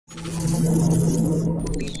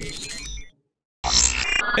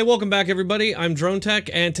Hey, welcome back everybody. I'm Dronetek,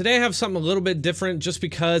 and today I have something a little bit different just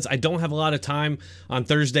because I don't have a lot of time on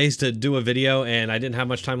Thursdays to do a video, and I didn't have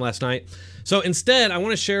much time last night. So instead, I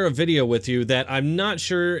want to share a video with you that I'm not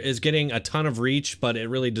sure is getting a ton of reach, but it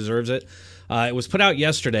really deserves it. It was put out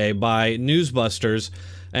yesterday by NewsBusters,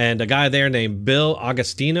 and a guy there named Bill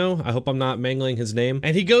Agostino. I hope I'm not mangling his name.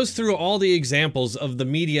 And he goes through all the examples of the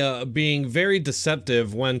media being very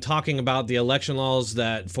deceptive when talking about the election laws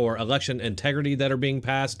that for election integrity that are being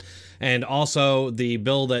passed, and also the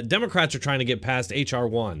bill that Democrats are trying to get passed, H.R.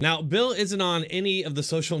 1. Now, Bill isn't on any of the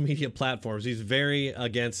social media platforms. He's very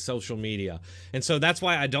against social media. And so that's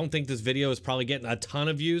why I don't think this video is probably getting a ton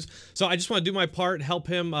of views. So I just want to do my part, help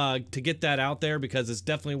him to get that out there, because it's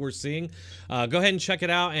definitely worth seeing. Go ahead and check it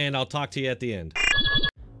out, and I'll talk to you at the end.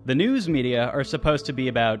 The news media are supposed to be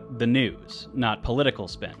about the news, not political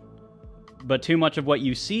spin. But too much of what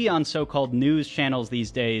you see on so-called news channels these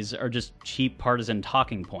days are just cheap partisan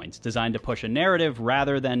talking points designed to push a narrative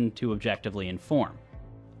rather than to objectively inform.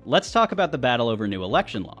 Let's talk about the battle over new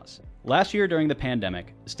election laws. Last year during the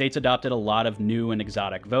pandemic, states adopted a lot of new and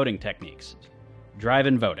exotic voting techniques.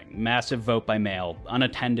 Drive-in voting, massive vote by mail,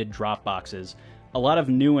 unattended drop boxes, a lot of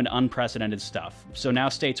new and unprecedented stuff, so now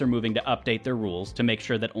states are moving to update their rules to make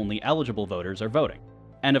sure that only eligible voters are voting.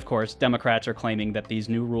 And of course, Democrats are claiming that these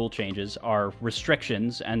new rule changes are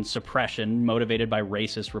restrictions and suppression motivated by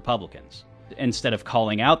racist Republicans. Instead of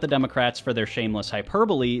calling out the Democrats for their shameless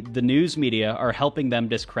hyperbole, the news media are helping them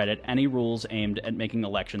discredit any rules aimed at making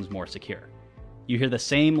elections more secure. You hear the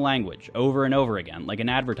same language over and over again, like an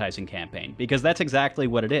advertising campaign, because that's exactly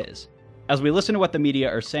what it is. As we listen to what the media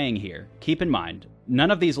are saying here, keep in mind,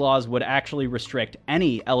 none of these laws would actually restrict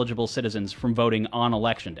any eligible citizens from voting on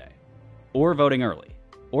Election Day, or voting early,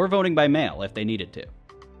 or voting by mail if they needed to.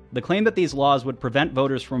 The claim that these laws would prevent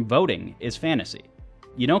voters from voting is fantasy.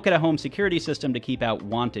 You don't get a home security system to keep out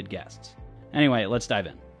wanted guests. Anyway, let's dive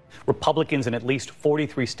in. Republicans in at least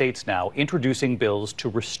 43 states now introducing bills to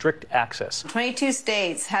restrict access. 22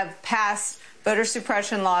 states have passed voter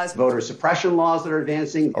suppression laws. Voter suppression laws that are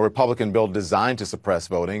advancing. A Republican bill designed to suppress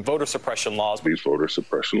voting. Voter suppression laws. These voter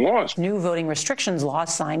suppression laws. New voting restrictions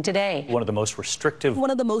laws signed today. One of the most restrictive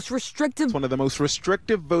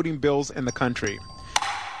voting bills in the country.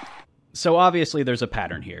 So obviously there's a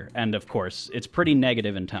pattern here, and of course, it's pretty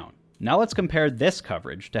negative in tone. Now let's compare this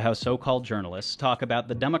coverage to how so-called journalists talk about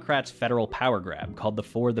the Democrats' federal power grab called the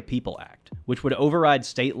For the People Act, which would override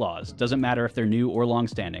state laws, doesn't matter if they're new or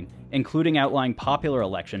long-standing, including outlying popular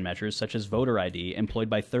election measures such as voter ID employed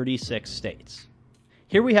by 36 states.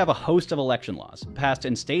 Here we have a host of election laws passed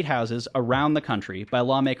in state houses around the country by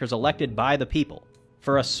lawmakers elected by the people.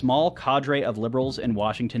 For a small cadre of liberals in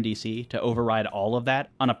Washington, D.C. to override all of that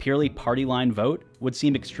on a purely party-line vote would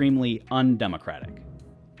seem extremely undemocratic.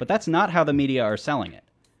 But that's not how the media are selling it.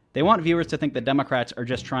 They want viewers to think that Democrats are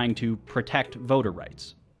just trying to protect voter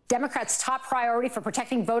rights. Democrats' top priority for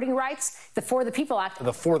protecting voting rights, the For the People Act.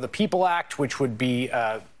 The For the People Act, which would be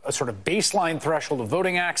a sort of baseline threshold of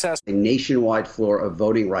voting access. A nationwide floor of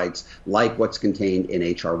voting rights like what's contained in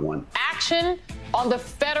H.R. 1. Action on the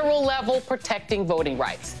federal level protecting voting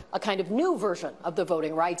rights. A kind of new version of the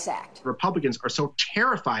Voting Rights Act. Republicans are so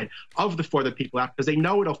terrified of the For the People Act because they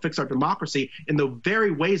know it'll fix our democracy in the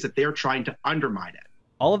very ways that they're trying to undermine it.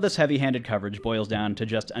 All of this heavy-handed coverage boils down to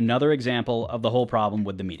just another example of the whole problem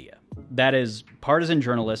with the media. That is, partisan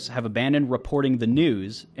journalists have abandoned reporting the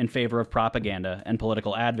news in favor of propaganda and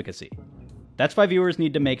political advocacy. That's why viewers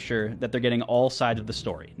need to make sure that they're getting all sides of the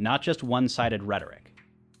story, not just one-sided rhetoric.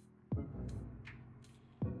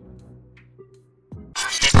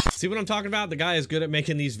 See what I'm talking about? The guy is good at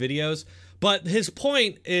making these videos, but his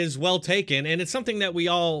point is well taken, and it's something that we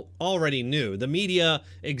all already knew. The media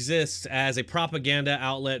exists as a propaganda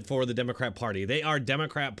outlet for the Democrat Party. They are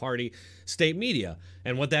Democrat Party state media,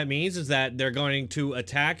 and what that means is that they're going to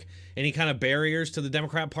attack any kind of barriers to the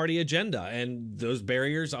Democrat Party agenda, and those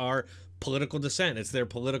barriers are political dissent. It's their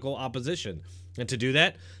political opposition. And to do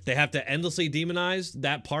that, they have to endlessly demonize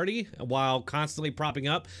that party while constantly propping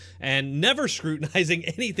up and never scrutinizing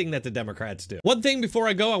anything that the Democrats do. One thing before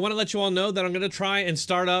I go, I want to let you all know that I'm going to try and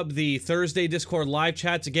start up the Thursday Discord live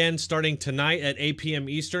chats again starting tonight at 8 p.m.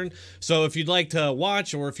 Eastern. So if you'd like to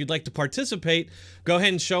watch or if you'd like to participate, go ahead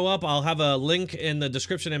and show up. I'll have a link in the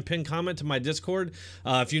description and pinned comment to my Discord.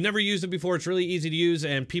 If you've never used it before, it's really easy to use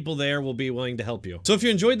and people there will be willing to help you. So if you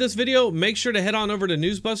enjoyed this video, make sure to head on over to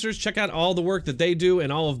NewsBusters. Check out all the work that they do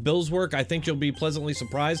and all of Bill's work. I think you'll be pleasantly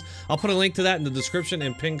surprised. I'll put a link to that in the description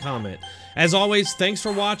and pinned comment. As always, thanks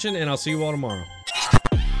for watching, and I'll see you all tomorrow.